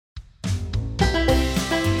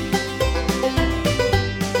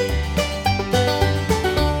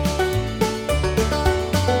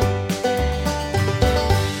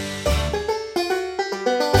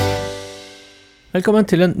Velkommen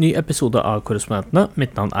til en ny episode av Korrespondentene.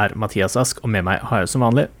 Mitt navn er Mathias Ask, og med meg har jeg som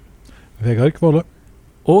vanlig Vegard Kvåle.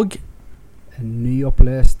 Og en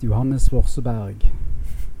nyopplest Johannes Vorseberg.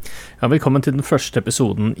 Ja, velkommen til den første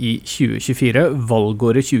episoden i 2024,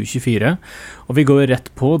 valgåret 2024. Og vi går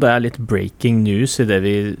rett på, det er litt breaking news i det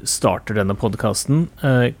vi starter denne podcasten.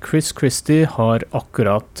 Chris Christie har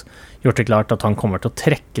akkurat gjort det klart at han kommer til å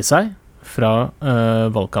trekke seg fra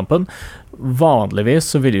valgkampen.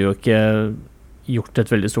 Vanligvis så ville jo ikke gjort et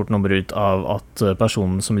veldig stort nummer ut av at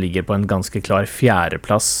personen som ligger på en ganske klar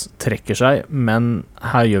fjerdeplass trekker seg, men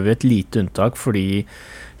her gjør vi et lite unntak fordi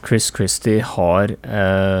Chris Christie har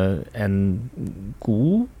en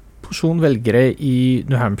god porsjon velgere i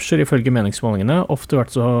New Hampshire ifølge meningsmålingene, ofte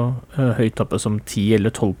vært så høyt oppe som 10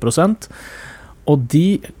 eller 12%, og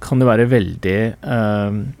de kan jo være veldig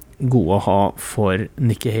gode å ha for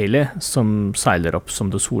Nikki Haley, som seiler opp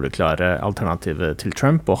som det soleklare alternativet til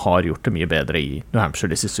Trump, og har gjort det mye bedre i New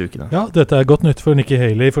Hampshire de siste ukene. Ja, dette er godt nytt for Nikki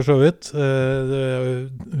Haley for så vidt.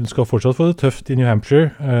 Hun skal fortsatt få det tøft i New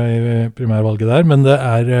Hampshire, i primærvalget der, men det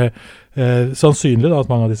er sannsynlig da,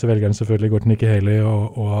 at mange av disse velgerne selvfølgelig går til Nikki Haley,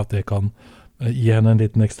 og at det kan gi henne en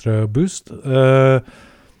liten ekstra boost.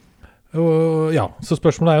 Og ja, så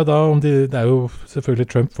spørsmålet er jo da om det er jo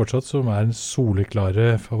selvfølgelig Trump fortsatt som er den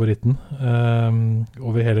soleklare favoritten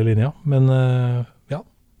over hele linja, men ja,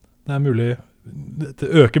 det er mulig,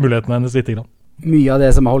 det øker mulighetene hennes litt grann. Mye av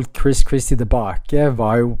det som holdt Chris Christie tilbake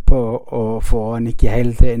var jo på å få Nikki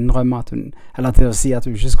Haley til å innrømme at hun, eller til å si at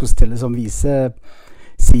hun ikke skulle stille som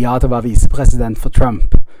si ja til å være visepresident for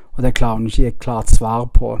Trump, og det klarer hun ikke et klart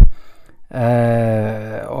svar på.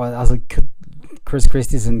 Og altså Chris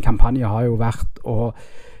Christie sin kampanje har jo vært å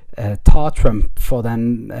ta Trump for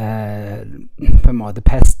den på en måte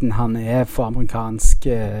pesten han er for amerikansk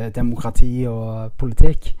demokrati og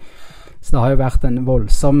politikk. Så det har jo vært en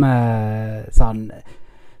voldsom sånn,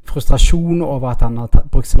 frustrasjon over at han har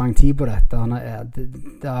brukt så lang tid på dette.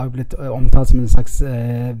 Det har jo blitt omtalt som en slags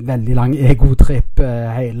veldig lang egotripp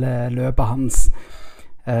hele løpet hans.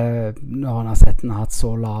 Når han har sett han har hatt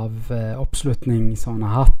så lav oppslutning som han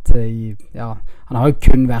har hatt han har jo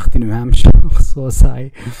kun vært i New Hampshire så å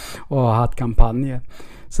si og hatt kampanje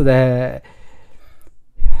så det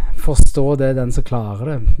forstår det den som klarer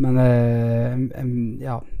det men det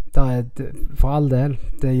er, for all del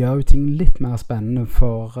det gjør jo ting litt mer spennende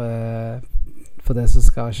for det som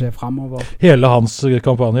skal skje fremover. Hele hans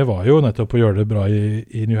kampanje var jo nettopp å gjøre det bra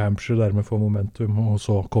i New Hampshire, dermed få momentum og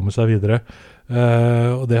så komme seg videre.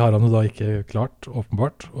 Og det har han jo da ikke klart,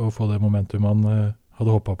 åpenbart, å få det momentum han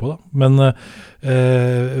hadde håpet på da. Men,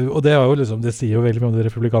 og det er jo liksom, det sier jo veldig mye om det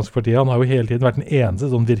republikanske partiet. Han har jo hele tiden vært den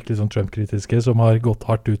eneste sånn virkelig sånn Trump-kritiske som har gått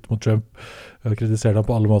hardt ut mot Trump og kritisert ham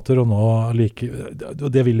på alle måter, og nå og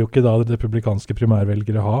det vil jo ikke da republikanske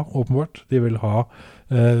primærvelgere ha, åpenbart. De vil ha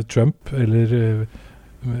Trump, eller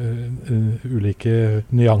ulike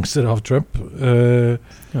nyanser av Trump.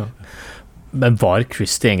 Ja. Men var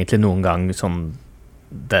Christie egentlig noen gang sånn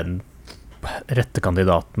den rette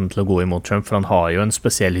kandidaten til å gå imot Trump? For han har jo en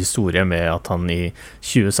spesiell historie med at han i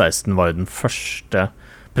 2016 var jo den første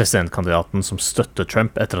presidentkandidaten som støttet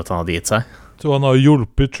Trump etter at han hadde gitt seg. Så han har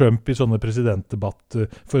hjulpet Trump i sånne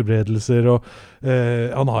presidentdebattforberedelser, og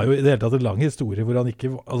han har jo i det hele tatt en lang historie hvor han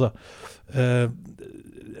ikke, altså,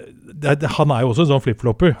 han er jo også en sånn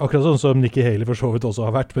flip-flopper, akkurat sånn som Nikki Haley for så vidt også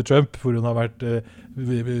har vært med Trump, hvor hun har vært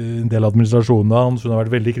en del av administrasjonen hans, hun har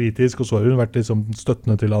vært veldig kritisk, og så har hun vært liksom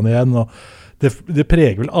støttende til han igjen, og det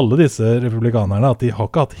preger vel alle disse republikanerne, at de har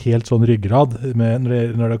ikke hatt helt sånn ryggrad når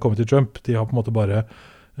det har kommet til Trump, de har på en måte bare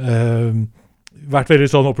vært veldig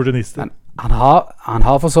sånn opportunister. Han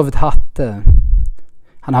har for så vidt hatt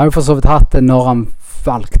han har jo for så vidt hatt det når han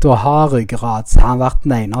valgte å ha ryggrad, så har han vært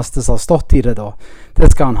den eneste som har stått i det da. Det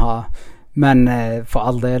skal han ha. Men for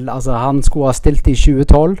all del, altså han skulle ha stilt i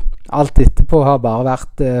 2012. Alt etterpå har bare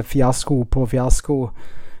vært fiasko på fiasko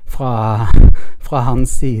fra hans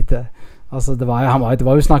side. Altså det var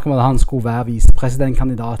jo snakk om at han skulle være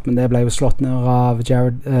visepresidentkandidat, men det ble jo slått ned av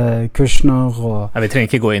Jared Kushner. Vi trenger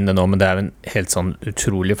ikke gå inn det nå, men det er en helt sånn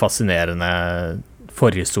utrolig fascinerende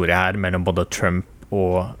forhistorie her mellom både Trump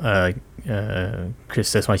og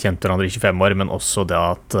Christie, som har kjent hverandre i 25 år, men også det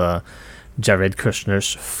at Jared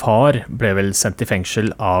Kushners far ble vel sendt i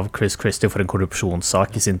fengsel av Chris Christie for en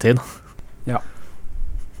korrupsjonssak i sin tid. Ja.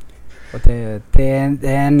 Og det er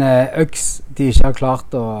en øks de ikke har klart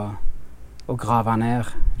å grave ned,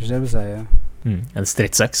 ikke det du sier? En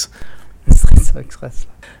stridsøks. En stridsøks, rett og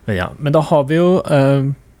slett. Men da har vi jo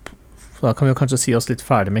da kan vi jo kanskje si oss litt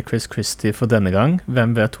ferdig med Chris Christie for denne gang.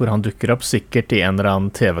 Hvem vet hvor han dukker opp? Sikkert i en eller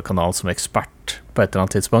annen TV-kanal som ekspert på et eller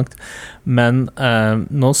annet tidspunkt. Men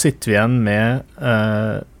nå sitter vi igjen med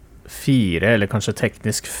 4, eller kanskje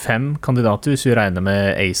teknisk 5 kandidater, hvis vi regner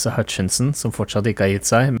med Asa Hutchinson, som fortsatt ikke har gitt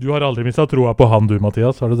seg. Du har aldri mistet troa på han du,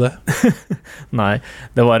 Mathias, har du det? Nei,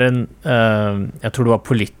 det var jeg tror det var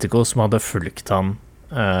Politico som hadde fulgt han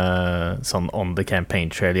sånn on the campaign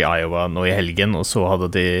trail i Iowa nå i helgen, og så hadde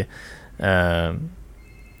de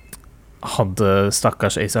hadde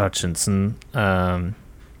stakkars Asa Hutchinson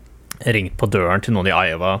ringt på døren til noen i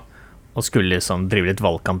Iowa og skulle liksom drive litt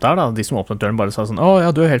valgkamp der da. De som åpnet døren bare sa sånn, ja,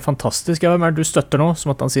 du er helt fantastisk, ja, hvem er det du støtter nå?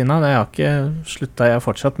 Som at han sier, nei, jeg har ikke sluttet, jeg er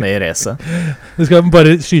fortsatt med i racet. Vi skal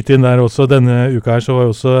bare skyte inn der også, denne uka her så var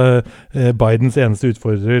jo også Bidens eneste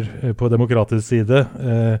utfordrer på demokratisk side,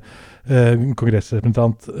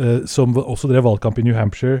 kongressrepresentant, som også drev valgkamp i New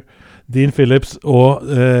Hampshire, Dean Phillips, og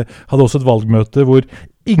hadde også et valgmøte hvor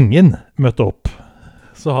ingen møtte opp.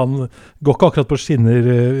 Så han går ikke akkurat på skinner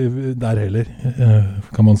der heller,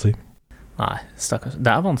 kan man si. Nei, stakkars. Det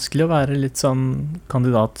er vanskelig å være litt sånn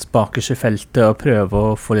kandidat bakerst i feltet og prøve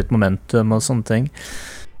å få litt momentum og sånne ting.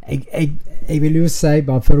 Jeg vil jo si,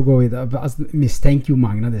 bare før du går videre, mistenker jo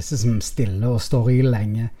mange av disse som stiller og står i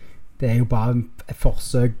lenge. Det er jo bare et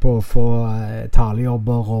forsøk på å få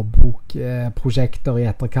talejobber og bokprosjekter i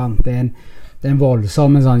etterkant. Det er en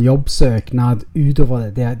voldsom sånn jobbsøknad utover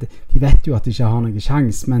det. De vet jo at de ikke har noen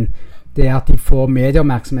sjans, men det at de får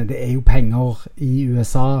medieoppmerksomhet, det er jo penger i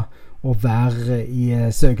USA å være i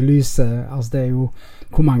søkelyset. Altså det er jo,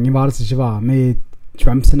 hvor mange var det som ikke var med i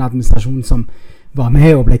Trumps administrasjon som var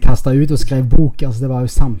med og ble kastet ut og skrev bok? Altså det var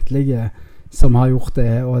jo samtlige som har gjort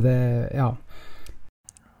det, og det, ja.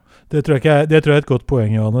 Det tror jeg er et godt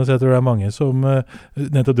poeng, Johannes. Jeg tror det er mange som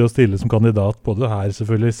nettopp det å stille som kandidat, både her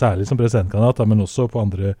selvfølgelig, særlig som presidentkandidat, men også på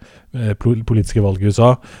andre politiske valg i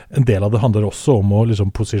USA. En del av det handler også om å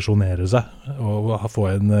liksom posisjonere seg og få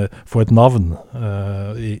et navn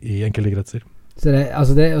i enkelte kretser.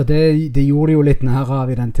 Så det gjorde jo litt nær av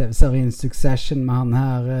i den TV-serien Succession med han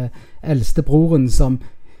her eldste broren som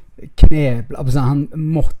han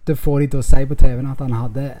måtte få de til å si på TV-en at han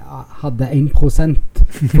hadde 1%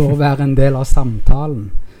 for å være en del av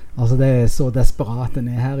samtalen. Altså det er så desperat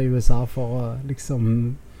den er her i USA for å liksom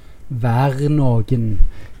være noen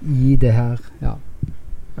i det her, ja.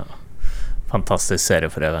 Fantastisk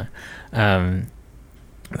serie for det.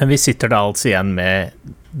 Men vi sitter da altså igjen med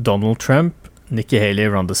Donald Trump, Nikki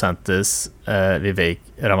Haley, Ron DeSantis, Vivek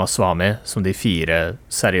Ramaswamy som de 4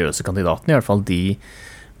 seriøse kandidatene, i hvert fall de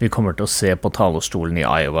vi kommer til å se på talerstolen i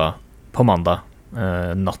Iowa på mandag,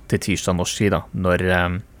 natt til tirsdag norsk tid, da,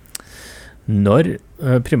 når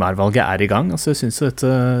primærvalget er i gang. Altså, jeg synes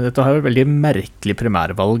dette har vært veldig merkelig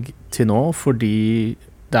primærvalg til nå, fordi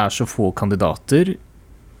det er så få kandidater.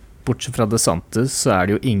 Bortsett fra DeSantis så er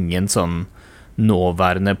det jo ingen sånn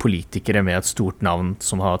nåværende politikere med et stort navn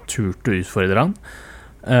som har turt å utfordre han.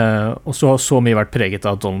 Og så har så mye vært preget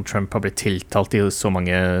av at Donald Trump har blitt tiltalt i så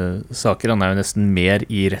mange saker. Han er jo nesten mer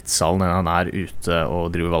i rettssalen enn han er ute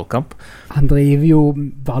og driver valgkamp. Han driver jo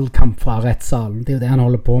valgkamp fra rettssalen. Det er jo det han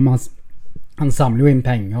holder på med. Han samler jo inn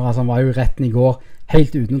penger. Altså han var jo i retten i går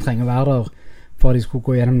helt uten å trenge å være der for de skulle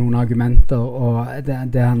gå gjennom noen argumenter, og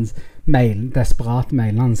det hans desperat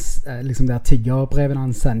mail hans, liksom det tiggerbrevet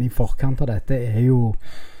han sender i forkant av dette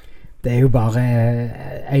det er jo bare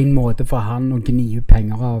en måte for han å gni ut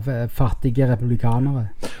penger av fattige republikanere.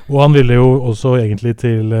 Og han ville jo også egentlig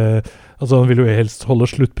han ville jo helst holde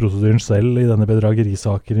sluttprosedyren selv i denne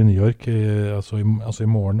bedragerisaken i New York, altså i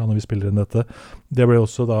morgen når vi spiller inn dette. Det ble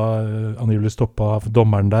også da angivelig stoppet av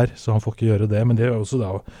dommeren der, så han får ikke gjøre det, men det er jo også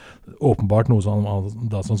da åpenbart noe som han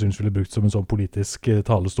da sannsynligvis ville brukt som en sånn politisk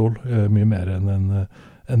talestol, mye mer enn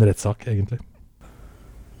en rettssak egentlig.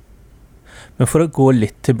 Men for å gå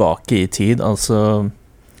litt tilbake i tid, altså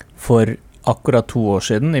for akkurat 2 år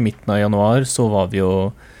siden, i midten av januar, så var vi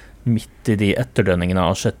jo midt i de etterdønningene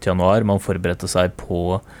av 6. januar. Man forberedte seg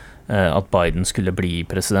på at Biden skulle bli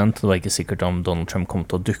president. Det var ikke sikkert om Donald Trump kom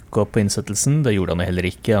til å dukke opp på innsettelsen. Det gjorde han heller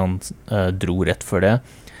ikke. Han dro rett før det.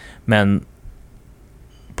 Men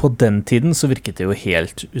på den tiden så virket det jo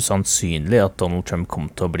helt usannsynlig at Donald Trump kom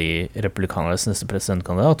til å bli republikanernes neste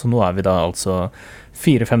presidentkandidat, og nå er vi da altså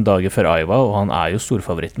 4-5 dager før Iowa, og han er jo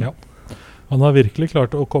storfavoritten. Ja. Han har virkelig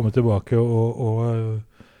klart å komme tilbake og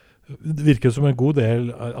virker som en god del,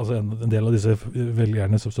 altså en del av disse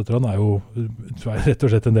velgerne som støtter han er jo rett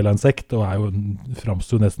og slett en del av en sekt, og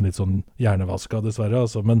framstår nesten litt sånn hjernevasket dessverre,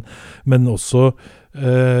 altså, men også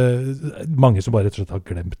mange som bare rett og slett har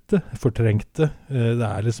glemt det, fortrengt det. Det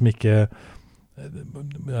er liksom ikke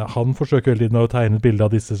han forsøker hele tiden å tegne et bilde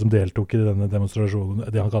av disse som deltok i denne demonstrasjonen,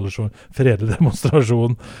 det han kaller så fredelig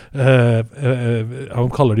demonstrasjon. Han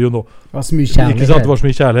kaller det jo nå det var så mye kjærlighet. Ikke sant, det var så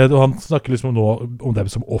mye kjærlighet, og han snakker liksom nå om dem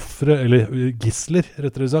som offre, eller gisler,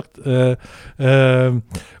 rettere sagt.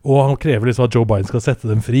 Og han krever liksom at Joe Biden skal sette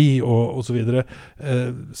dem fri, og så videre.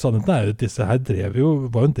 Sannheten jo at disse her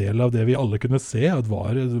var en del av det vi alle kunne se, at det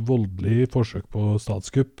var et voldelig forsøk på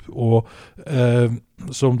statskupp, og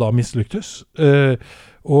som da mislyktes.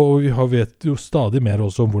 Og vi vet jo stadig mer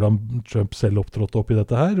også om hvordan Trump selv opptrådte opp i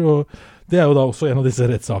dette her, og det jo da også en av disse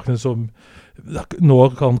rettssakene som nå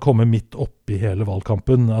kan komme midt opp i hele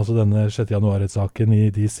valgkampen, altså denne 6. januar-rettssaken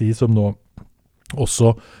i DC, som nå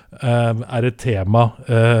også et tema,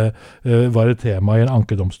 var et tema i en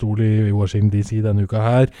ankedomstol i Washington DC denne uka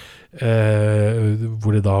her,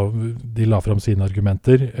 hvor de la frem sine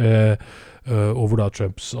argumenter, og hvor da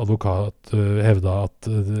Trumps advokat hevda at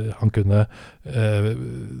han kunne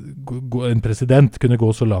en president kunne gå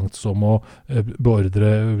så langt som å beordre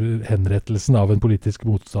henrettelsen av en politisk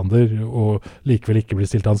motstander og likevel ikke bli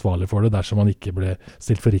stilt ansvarlig for det dersom han ikke ble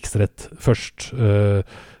stilt for riksrett først.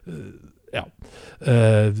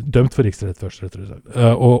 Dømt for riksrett først, rett og slett.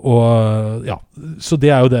 Så det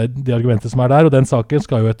jo det argumentet som der, og den saken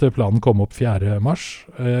skal jo etter planen komme opp 4. mars,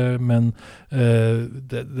 men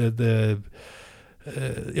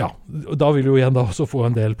og da vil jo igjen da også få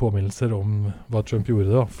en del påminnelser om hva Trump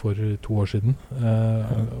gjorde da, for 2 år siden,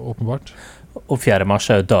 åpenbart. Og 4. mars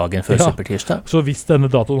jo dagen før supertirsdag. Så hvis denne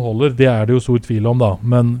datoen holder, det det jo stor tvil om da,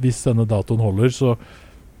 men hvis denne datoen holder, så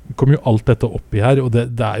kommer jo alt dette opp i her, og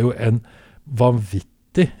det jo en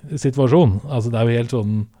vanvittig situasjon. Altså det jo helt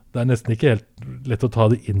sånn, det nesten ikke helt lett å ta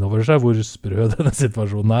det inn over seg hvor sprø denne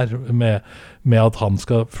situasjonen med at han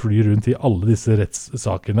skal fly rundt i alle disse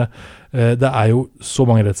rettssakene. Det jo så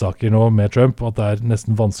mange rettssaker nå med Trump at det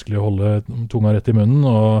nesten vanskelig å holde tunga rett i munnen,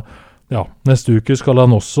 og neste uke skal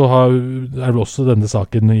han også vel også denne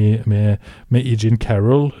saken med Eugene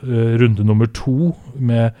Carroll, runde nummer 2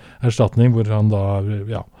 med erstatning, hvor han da,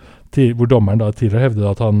 hvor dommeren da tidligere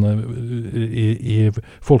hevdet at han i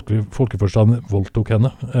folkeforstand voldtok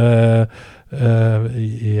henne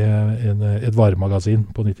i et varemagasin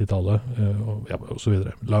på 90-tallet, og så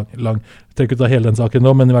videre. Jeg trenger ikke ta hele den saken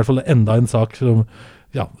nå, men i hvert fall enda en sak som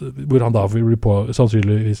hvor han da vil bli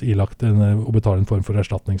sannsynligvis ilagt og betale en form for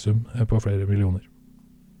erstatningssum på flere millioner.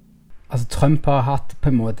 Altså Trump har hatt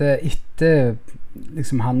på en måte etter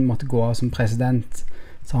liksom han måtte gå av som president,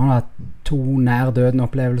 så har han hatt 2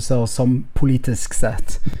 nær-døden-opplevelser som politisk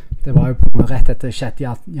sett. Det var jo på en måte rett etter 6.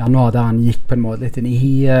 januar der han gikk på en måte litt inn i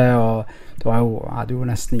hiet, og det hadde jo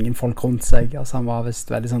nesten ingen folk rundt seg. Altså han var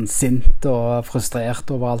vist veldig sånn sint og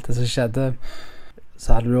frustrert over alt det som skjedde. Så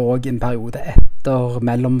hadde du også en periode etter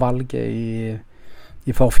mellomvalget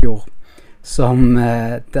i forfjor, som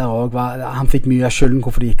der også var, han fikk mye av skylden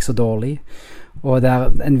hvorfor det gikk så dårlig, og der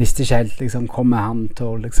en visste ikke helt liksom, kommer han til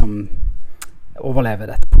å liksom overleve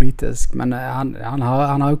dette politisk, men han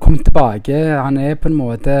har jo kommet tilbake. Han på en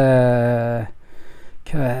måte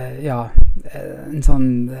en sånn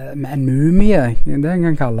en mumie, det en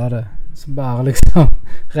kan kalle det, som bare liksom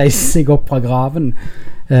reiser seg opp fra graven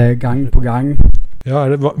gang på gang. Ja,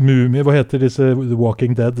 mumie, hva heter disse The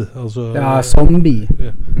Walking Dead? Altså, zombie.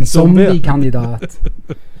 En zombie-kandidat.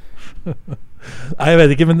 Nei, jeg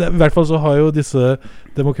vet ikke, men i hvert fall så har jo disse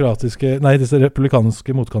disse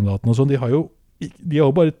republikanske motkandidatene og sånn, de har jo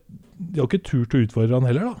ikke turt å utfordre han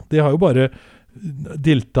heller da. De har jo bare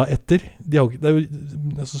dilta etter. Det jo,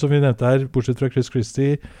 som vi nevnte her, bortsett fra Chris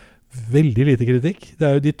Christie, veldig lite kritikk.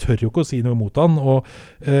 De tør jo ikke å si noe mot han, og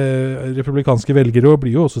republikanske velgere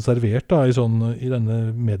blir jo også servert da, i denne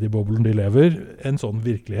medieboblen de lever, en sånn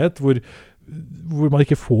virkelighet hvor man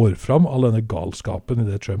ikke får fram all denne galskapen i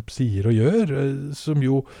det Trump sier og gjør, som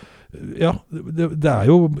jo, det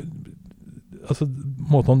jo altså,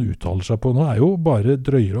 måten han uttaler seg på nå jo bare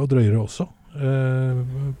drøyere og drøyere også.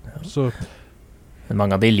 Så men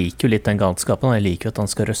mange av de liker jo litt den galskapen, og jeg liker jo at han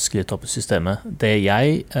skal røske litt opp i systemet. Der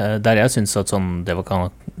jeg synes at sånn, det man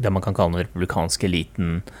kan kalle den republikanske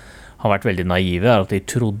eliten har vært veldig naive, at de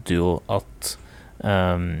trodde jo at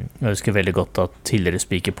jeg husker veldig godt at tidligere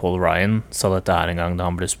speaker Paul Ryan sa dette her en gang da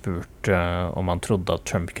han ble spurt om han trodde at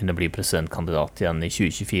Trump kunne bli presidentkandidat igjen i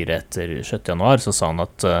 2024 etter 6. januar, så sa han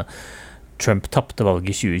at Trump tappte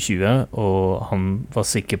valget i 2020, og han var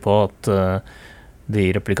sikker på at de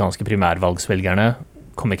republikanske primærvalgsvelgerne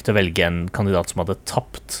kom ikke til å velge en kandidat som hadde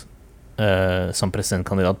tapt som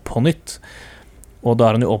presidentkandidat på nytt. Og da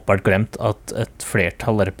har han jo åpenbart glemt at et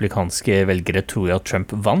flertall av republikanske velgere tror jo at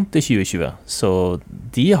Trump vant i 2020. Så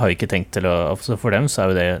de har jo ikke tenkt til å, altså for dem så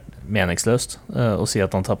jo det meningsløst å si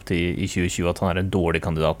at han tappte i 2020, at han en dårlig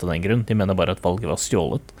kandidat av den grunn. De mener bare at valget var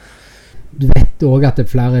stjålet. Du vet også at det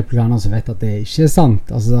flere republikanere som vet at det ikke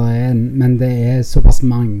sant, altså, men det såpass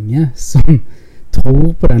mange som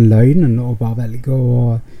tror på den løgnen og bare velger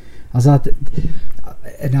å altså at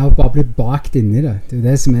en har bare blitt bakt inn i det. Det jo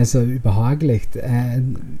det som så ubehagelig.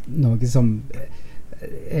 Noe som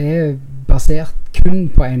basert kun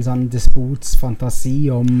på en sånn despots fantasi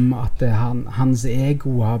om at hans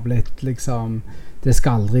ego har blitt liksom, det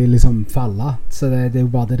skal aldri liksom falle. Så det jo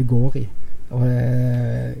bare det går i. Og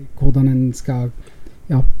hvordan en skal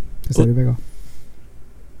det ser du begge.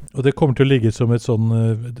 Og det kommer til å ligge som et sånn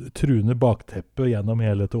truende bakteppe gjennom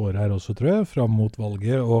hele dette året her også, tror jeg, fram mot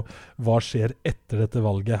valget. Og hva skjer etter dette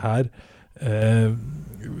valget her?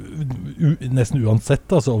 Nesten uansett,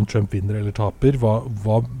 altså om Trump vinner eller taper,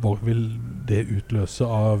 hva vil det utløse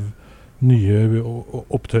av nye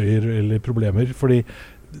opptøyer eller problemer? Fordi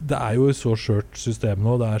det jo et så skjørt system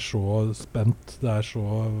nå, det så spent, det så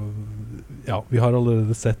vi har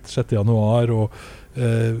allerede sett 6. januar og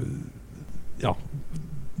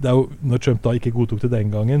det jo, når Trump da ikke godtok det den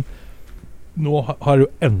gangen, nå har det jo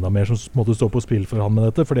enda mer som måtte stå på spill for han med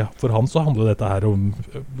dette, fordi for han så handler dette her om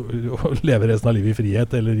å leve resten av livet i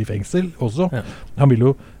frihet eller i fengsel også. Ja. Han vil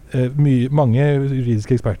jo, mange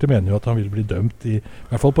juridiske eksperter mener jo at han vil bli dømt i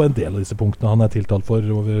hvert fall på en del av disse punktene han tiltalt for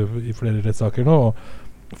i flere rettssaker nå,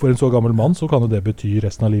 og for en så gammel mann så kan jo det bety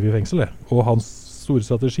resten av livet i fengsel. Og hans store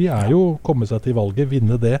strategi jo å komme seg til valget,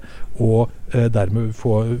 vinne det, og dermed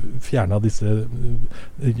få fjernet disse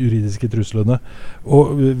juridiske truslene.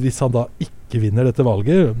 Og hvis han da ikke vinner dette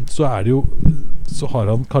valget, så det jo, så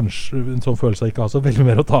har han kanskje en sånn følelse av ikke ha så veldig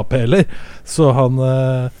mer å tape heller. Så han,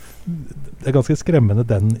 det ganske skremmende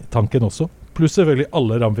den tanken også. Pluss selvfølgelig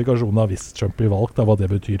alle ramifikasjoner hvis Trump blir valgt, hva det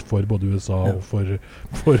betyr for både USA og for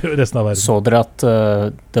resten av verden. Så dere at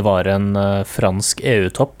det var en fransk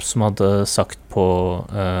EU-topp som hadde sagt på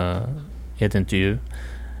i et intervju,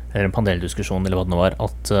 eller en paneldiskusjon, eller hva det nå var,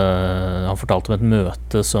 at han fortalte om et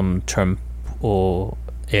møte som Trump og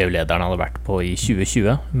EU-lederen hadde vært på i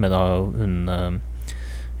 2020, med da hun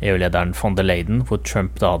EU-lederen von der Leyen, hvor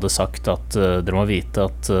Trump da hadde sagt at dere må vite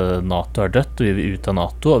at NATO dødt, og vi vil ut av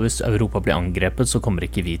NATO, og hvis Europa blir angrepet, så kommer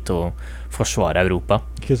ikke vi til å forsvare Europa.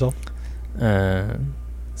 Ikke sant?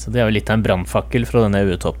 Så det jo litt av en brandfakkel fra denne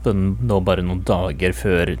EU-toppen, nå bare noen dager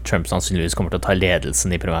før Trump sannsynligvis kommer til å ta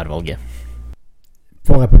ledelsen i primærvalget.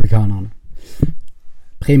 For republikanerne.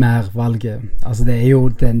 Primærvalget, altså det jo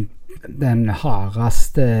den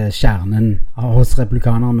hardeste kjernen hos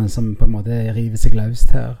republikanerne som på en måte river seg løst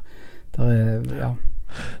her.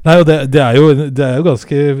 Nei, og det jo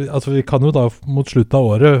ganske, altså vi kan jo da mot slutten av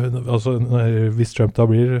året, altså hvis Trump da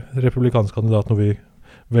blir republikansk kandidat, når vi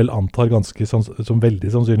vel antar ganske som veldig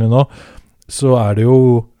sannsynlig nå, så det jo,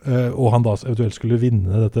 og han da eventuelt skulle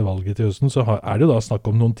vinne dette valget til høsten, så det jo da snakk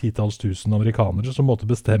om noen titalls tusen amerikanere som måtte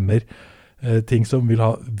bestemmer ting som vil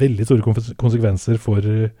ha veldig store konsekvenser for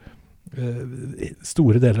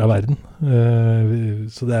store deler av verden.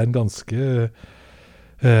 Så det en ganske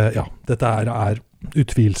dette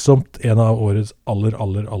utvilsomt en av årets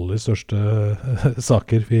aller største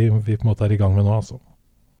saker vi på en måte i gang med nå, altså.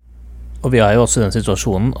 Og vi jo også i den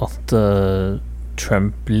situasjonen at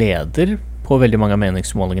Trump leder på veldig mange av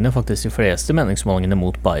meningsmålingene, faktisk de fleste meningsmålingene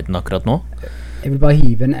mot Biden akkurat nå. Jeg vil bare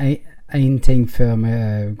hive en ting før vi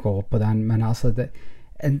går på den, men altså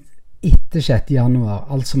etter 6. januar,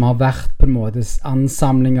 alt som har vært på en måte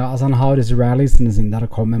ansamlinger, altså han har disse ralliesene sine der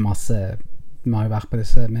det kommer masse, vi har jo vært på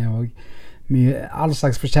disse med også, all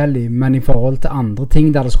slags forskjellig, men i forhold til andre ting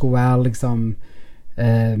der det skulle være liksom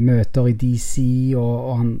møter i DC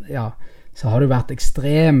og han, så har det vært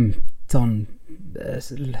ekstremt sånn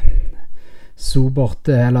sobert,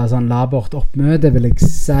 eller sånn labert oppmøte, vil jeg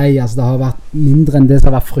si. Altså det har vært mindre enn det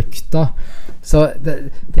som har vært fryktet. Så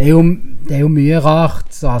det jo mye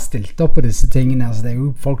rart som har stilt opp på disse tingene. Altså det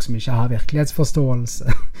jo folk som ikke har virkelighetsforståelse.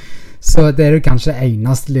 Så det jo kanskje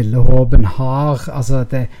eneste lille håpen har. Altså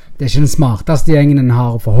det ikke den smarteste gjengen en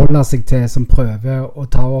har å forholde seg til som prøver å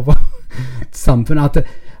ta over samfunnet.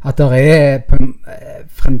 At det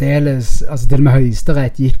fremdeles, altså til og med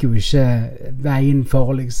Høyesterett gikk jo ikke veien for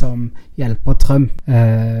å liksom hjelpe Trump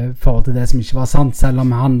forhold til det som ikke var sant, selv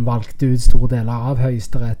om han valgte ut store deler av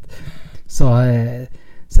Høyesterett. Så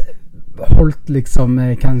holdt liksom,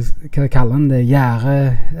 hva kaller han det,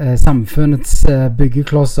 samfunnets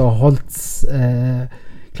byggekloss og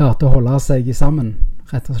klarte å holde seg sammen,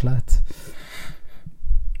 rett og slett.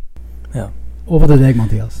 Ja. Over til deg,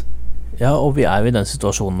 Mathias. Ja, og vi jo i den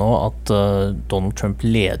situasjonen nå at Donald Trump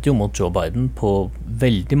leder jo mot Joe Biden på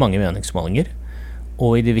veldig mange meningsmålinger,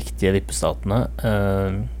 og i de viktige vippestatene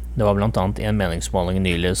Det var blant annet en meningsmåling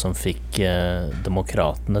nylig som fikk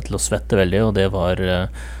demokratene til å svette veldig, og det var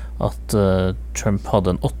at Trump hadde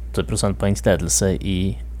en 8 prosentpoengs ledelse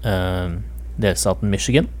i delstaten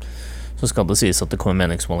Michigan. Så skal det sies at det kommer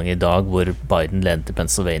meningsmåling i dag hvor Biden leder til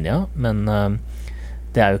Pennsylvania, men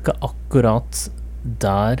det jo ikke akkurat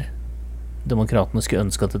der demokratene skulle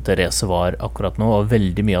ønske at dette racet var akkurat nå, og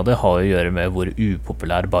veldig mye av det har å gjøre med hvor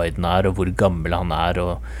upopulær Biden og hvor gammel han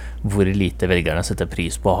og hvor lite velgerne setter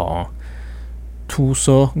pris på å ha to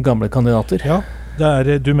så gamle kandidater. Ja,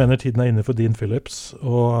 du mener tiden inne for Dean Phillips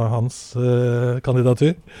og hans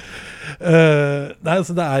kandidatur. Nei,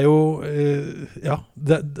 altså det jo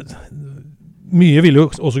mye vil jo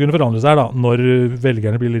også kunne forandre seg da, når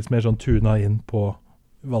velgerne blir litt mer sånn tuna inn på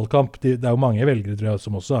valgkamp. Det jo mange velgere, tror jeg,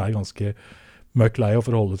 som også ganske møkk lei å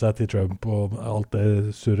forholde seg til Trump og alt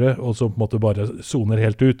det surret, og som på en måte bare soner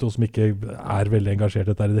helt ut, og som ikke veldig engasjert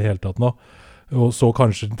i dette i det hele tatt nå. Og så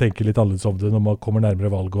kanskje tenker litt annerledes om det når man kommer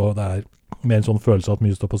nærmere valg, og det med en sånn følelse av at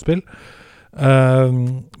mye står på spill.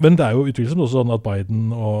 Men det jo utvilsomt også sånn at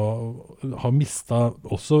Biden har mistet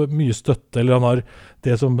også mye støtte, eller han har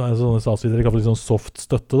det som sånne statsvidere kan få litt sånn soft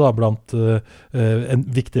støtte da, blant en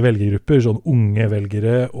viktig velgergrupper, sånn unge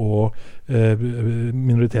velgere og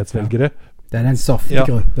minoritetsvelgere. Ja. Det den softe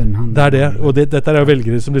gruppen. Det det, og dette jo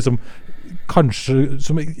velgere som liksom kanskje,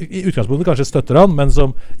 som i utgangspunktet kanskje støtter han, men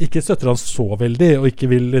som ikke støtter han så veldig, og ikke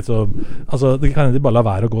vil liksom, altså det kan de bare la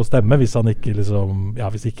være å gå og stemme hvis han ikke liksom,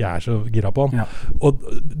 hvis ikke så gira på han. Ja. Og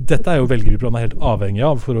dette jo velgergrupper han helt avhengig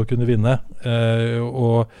av for å kunne vinne,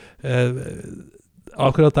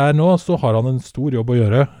 akkurat der nå så har han en stor jobb å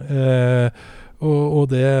gjøre, og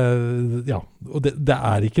det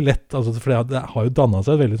ikke lett, altså, for det har jo dannet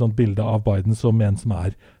seg et veldig sånt bilde av Biden som en som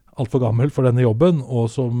alt for gammel for denne jobben, og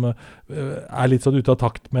som litt sånn ute av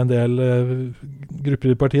takt med en del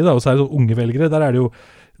grupper i partiet, da. Og så det så unge velgere, der det jo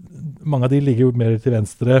mange av de ligger jo mer til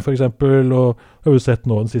venstre, for eksempel, og har jo sett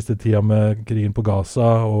nå den siste tida med krigen på Gaza,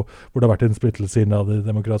 og hvor det har vært en splittelse inn av det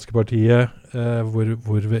demokratiske partiet, hvor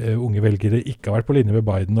unge velgere ikke har vært på linje med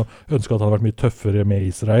Biden, og ønsker at han har vært mye tøffere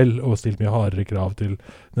med Israel, og stilt mye hardere krav til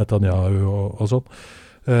Netanyahu og sånn.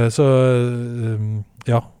 Så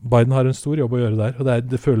Biden har en stor jobb å gjøre der, og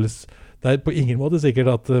det føles på ingen måte sikkert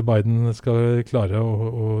at Biden skal klare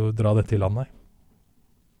å dra det til landet.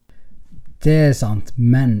 Det sant,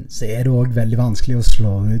 men så det også veldig vanskelig å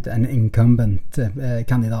slå ut en incumbent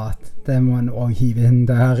kandidat. Det må man også hive inn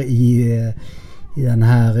der i den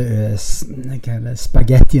her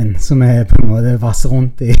spagettien som på en måte vasser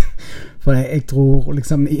rundt i. For jeg tror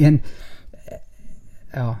liksom i en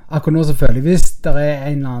akkurat nå selvfølgelig, hvis det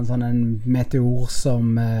en eller annen sånn en meteor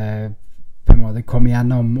som på en måte kommer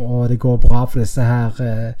gjennom, og det går bra for disse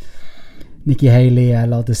her Nikki Haley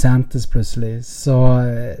eller DeSantis plutselig, så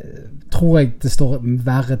tror jeg det står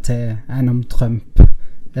verre til enn om Trump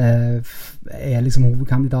liksom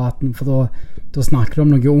hovedkandidaten, for da snakker du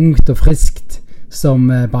om noe ungt og friskt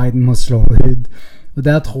som Biden må slå ut, og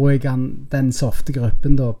der tror jeg den softe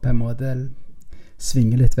gruppen da på en måte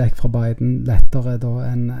svinger litt vekk fra Biden lettere da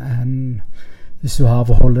enn hvis du har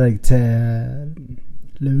forholdt deg til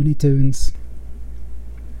Looney Tunes.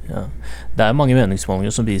 Ja. Det mange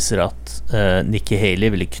meningsmålinger som viser at Nikki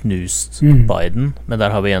Haley ville knust Biden, men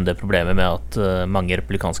der har vi igjen det problemet med at mange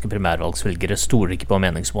republikanske primærvalgsvelgere stoler ikke på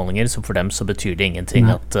meningsmålinger, så for dem så betyr det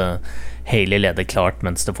ingenting at Haley leder klart,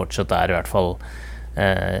 mens det fortsatt i hvert fall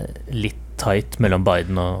litt tight mellom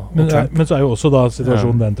Biden og Trump. Men så jo også da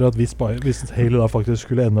situasjonen den til at hvis Haley da faktisk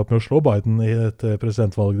skulle ende opp med å slå Biden i et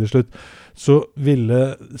presidentvalg til slutt, så ville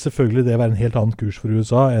selvfølgelig det være en helt annen kurs for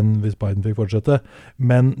USA enn hvis Biden fikk fortsette,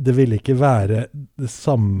 men det ville ikke være det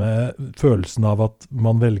samme følelsen av at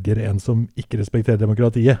man velger en som ikke respekterer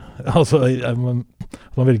demokratiet. Altså,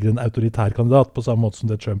 man velger en autoritær kandidat på samme måte som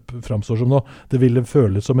det Trump framstår som nå. Det ville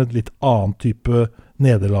føles som et litt annen type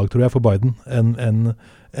nederlag, tror jeg, for Biden enn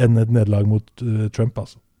et nederlag mot Trump,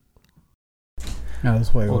 altså. Ja, det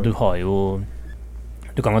tror jeg. Og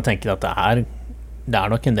du kan jo tenke at det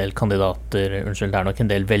nok en del kandidater, det nok en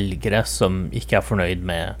del velgere som ikke fornøyd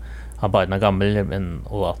med at Biden gammel,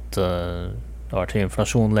 og at det har vært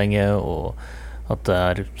inflasjon lenge, og at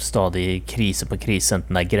det stadig krise på krise,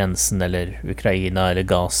 enten det grensen eller Ukraina eller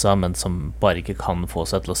Gaza, men som bare ikke kan få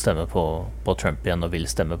seg til å stemme på Trump igjen og vil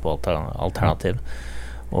stemme på alternativ.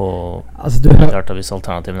 Og altså, det klart at hvis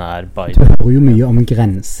alternativene Biden. Du hører jo mye om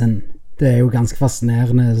grensen. Det jo ganske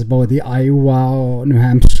fascinerende. Både i Iowa og New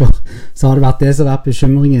Hampshire så har det vært det som har vært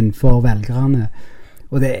bekymringen for velgerne.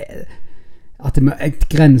 Og det at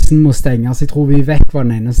grensen må stenges. Jeg tror vi var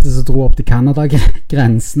den eneste som dro opp til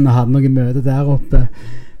Canada-grensen og hadde noen møte der oppe.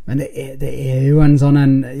 Men det jo en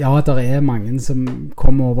sånn ja, det mange som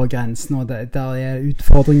kommer over grensen, og der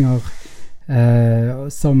utfordringer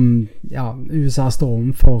som ja, USA står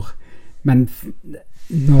overfor. Men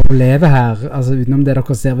når du lever her, altså utenom det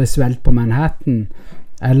dere ser visuelt på Manhattan,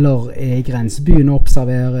 eller i grensebyen og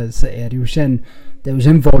observerer, så det jo ikke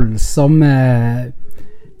en voldsom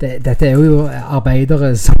dette jo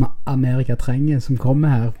arbeidere som Amerika trenger, som kommer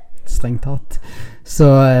her strengt tatt. Så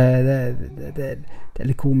det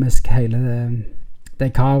litt komisk hele det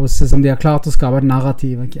kaoset som de har klart å skape et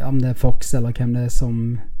narrativ, om det Fox eller hvem det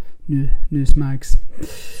som Newsmax.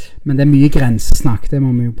 Men det mye grensesnakk, det må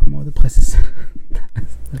vi jo på en måte presisere.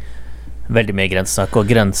 Veldig mye grensesnakk, og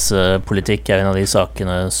grensepolitikk en av de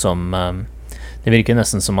sakene som det virker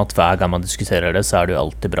nesten som at hver gang man diskuterer det, så det jo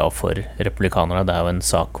alltid bra for republikanerne. Det jo en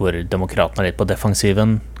sak hvor demokratene litt på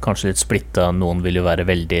defensiven, kanskje litt splittet. Noen vil jo være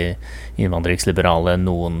veldig innvandringsliberale,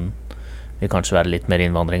 noen vil kanskje være litt mer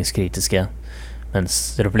innvandringskritiske, mens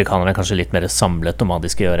republikanerne kanskje litt mer samlet om hva de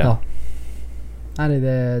skal gjøre. Ja. Nei,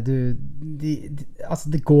 altså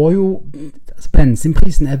det går jo,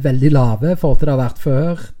 bensinprisen veldig lave i forhold til det har vært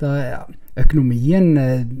før. Økonomien,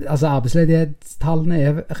 altså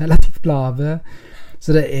arbeidsledighetstallene relativt lave,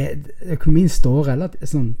 så økonomien står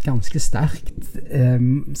sånn, ganske sterkt,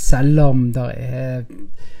 selv om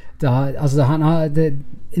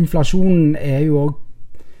inflasjonen jo også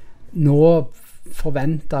nå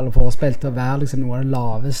forventet eller forespeilt å være liksom noe av det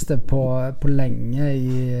laveste på lenge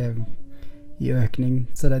i økning,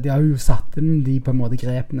 så de har jo satt inn de på en måte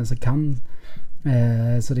grepene som kan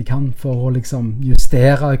så de kan for å liksom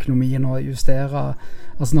justere økonomien og justere,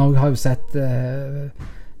 altså Norge har jo sett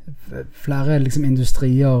flere liksom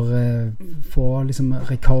industrier få liksom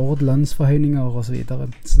rekordlønnsforhøyninger og så videre,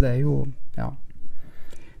 så det jo ja,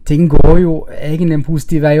 ting går jo egentlig en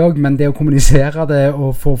positiv vei også, men det å kommunisere det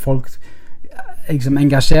og få folk liksom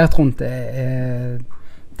engasjert rundt det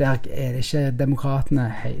der det ikke demokratene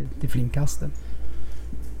de flinkeste.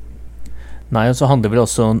 Nei, og så handler det vel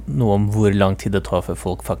også noe om hvor lang tid det tar før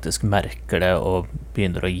folk faktisk merker det og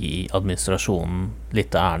begynner å gi administrasjonen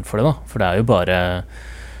litt æren for det da. For det jo bare,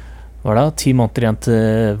 10 måneder igjen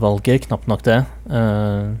til valget, knapt nok det.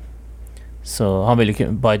 Så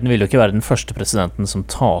Biden vil jo ikke være den første presidenten som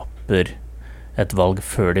taper et valg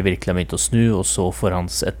før det virkelig har begynt å snu, og så får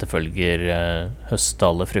hans etterfølger høste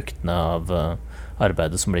alle fruktene av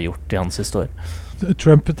arbeidet som ble gjort i hans siste år.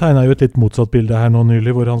 Trump tegnet jo et litt motsatt bilde her nå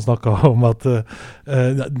nylig, hvor han snakket om at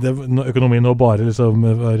økonomien nå bare liksom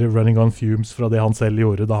var running on fumes fra det han selv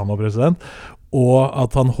gjorde da han var president, og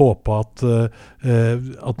at han håpet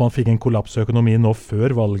at man fikk en kollaps i økonomien nå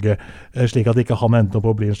før valget, slik at ikke han endte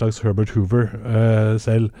opp å bli en slags Herbert Hoover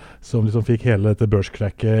selv, som liksom fikk hele dette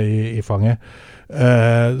børskrekket i fanget.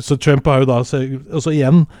 Så Trump har jo da, altså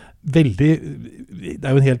igjen, det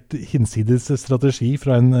jo en helt hinsides strategi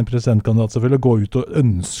fra en presidentkandidat selvfølgelig å gå ut og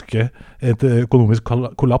ønske et økonomisk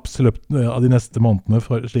kollaps i løpet av de neste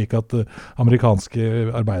månedene slik at amerikanske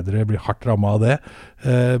arbeidere blir hardt rammet av det.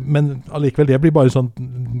 Men allikevel, det blir bare sånn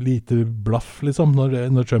lite blaff liksom,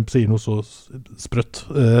 når Trump sier noe så sprøtt.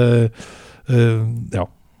 Ja.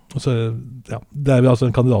 Så, ja. Det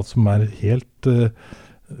altså en kandidat som helt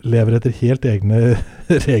lever etter helt egne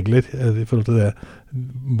regler i forhold til det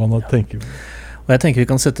man har tenkt. Og jeg tenker vi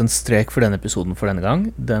kan sette en strek for denne episoden for denne gang.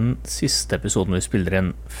 Den siste episoden vi spiller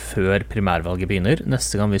inn før primærvalget begynner.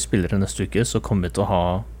 Neste gang vi spiller inn neste uke, så kommer vi til å ha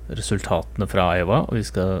resultatene fra Iowa, og vi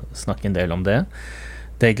skal snakke en del om det.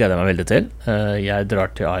 Det gleder jeg meg veldig til. Jeg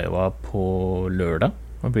drar til Iowa på lørdag,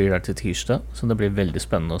 og blir der til tirsdag, så det blir veldig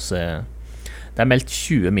spennende å se. Det meldt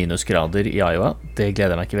 20 minusgrader i Iowa. Det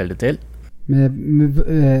gleder jeg meg ikke veldig til.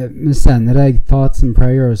 Vi sender deg thoughts and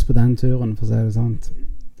prayers på den turen, for å si det sånt.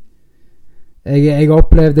 Jeg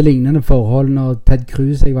opplevde lignende forhold når Ted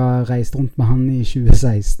Cruz, jeg reist rundt med han i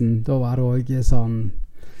 2016. Da var det også sånn,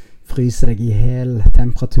 fryser deg i hel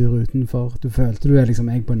temperatur utenfor. Du følte du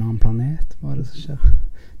liksom på en annen planet. Hva det som skjer?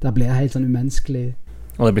 Det blir helt sånn umenneskelig.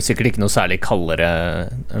 Og det blir sikkert ikke noe særlig kaldere,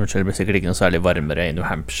 det blir sikkert ikke noe særlig varmere i New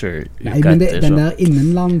Hampshire uka Nei, men etter. Den der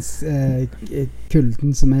innenlands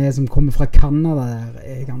kulden som kommer fra Canada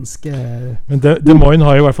der, ganske... Men Des Moines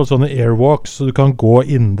har jo i hvert fall sånne airwalks, så du kan gå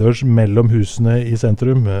innendørs mellom husene i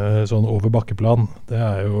sentrum, sånn over bakkeplan. Det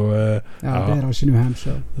jo... ja, det det ikke New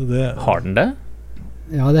Hampshire. Har den det?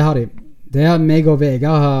 Ja, det har de. Det meg og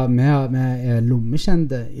Vegard med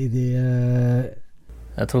lommekjente i de...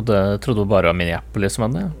 Jeg trodde bare var Minneapolis,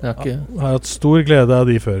 men det ikke... Jeg har hatt stor glede av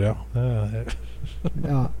de før, ja.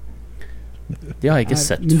 Ja. De har jeg ikke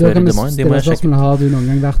sett før i Des Moines. De må jeg sjekke. Har du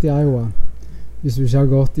noen gang vært i Iowa? Hvis du ikke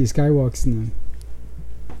har gått i skywalksene?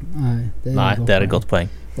 Nei, det er et godt poeng.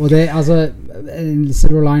 Og det, altså, en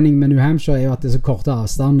silver lining med New Hampshire er jo at det er så korte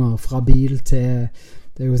avstander fra bil til,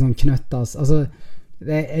 det er jo sånn knøttas, altså,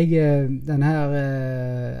 den her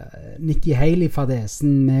Nikki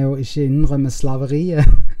Haley-fadesen med å ikke innrømme slaveriet,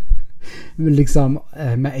 liksom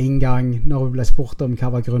med en gang, når vi ble spurt om hva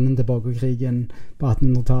var grunnen til borgerkrigen på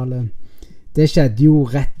 1800-tallet, det skjedde jo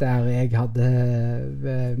rett der jeg hadde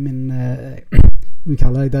min, vi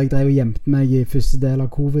kaller det, da jeg drev og gjemte meg i første del av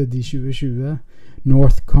covid i 2020,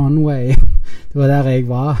 North Conway, det var der jeg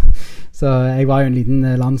var, så jeg var jo en liten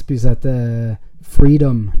landsby som heter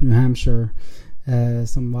Freedom, New Hampshire,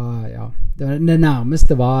 som var, ja, det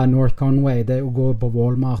nærmeste var North Conway, det å gå på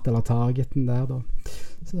Walmart eller Targeten der da,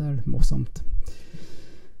 så det er litt morsomt.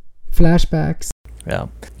 Flashbacks. Ja,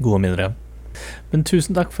 gode minner. Men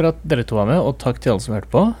tusen takk for at dere to var med, og takk til alle som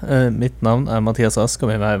hørte på. Mitt navn er Mathias Ask,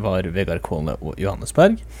 og med meg var Vegard Kålne og Johannes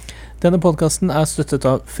Berg. Denne podcasten er støttet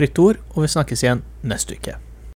av Fritt Ord, og vi snakkes igjen neste uke.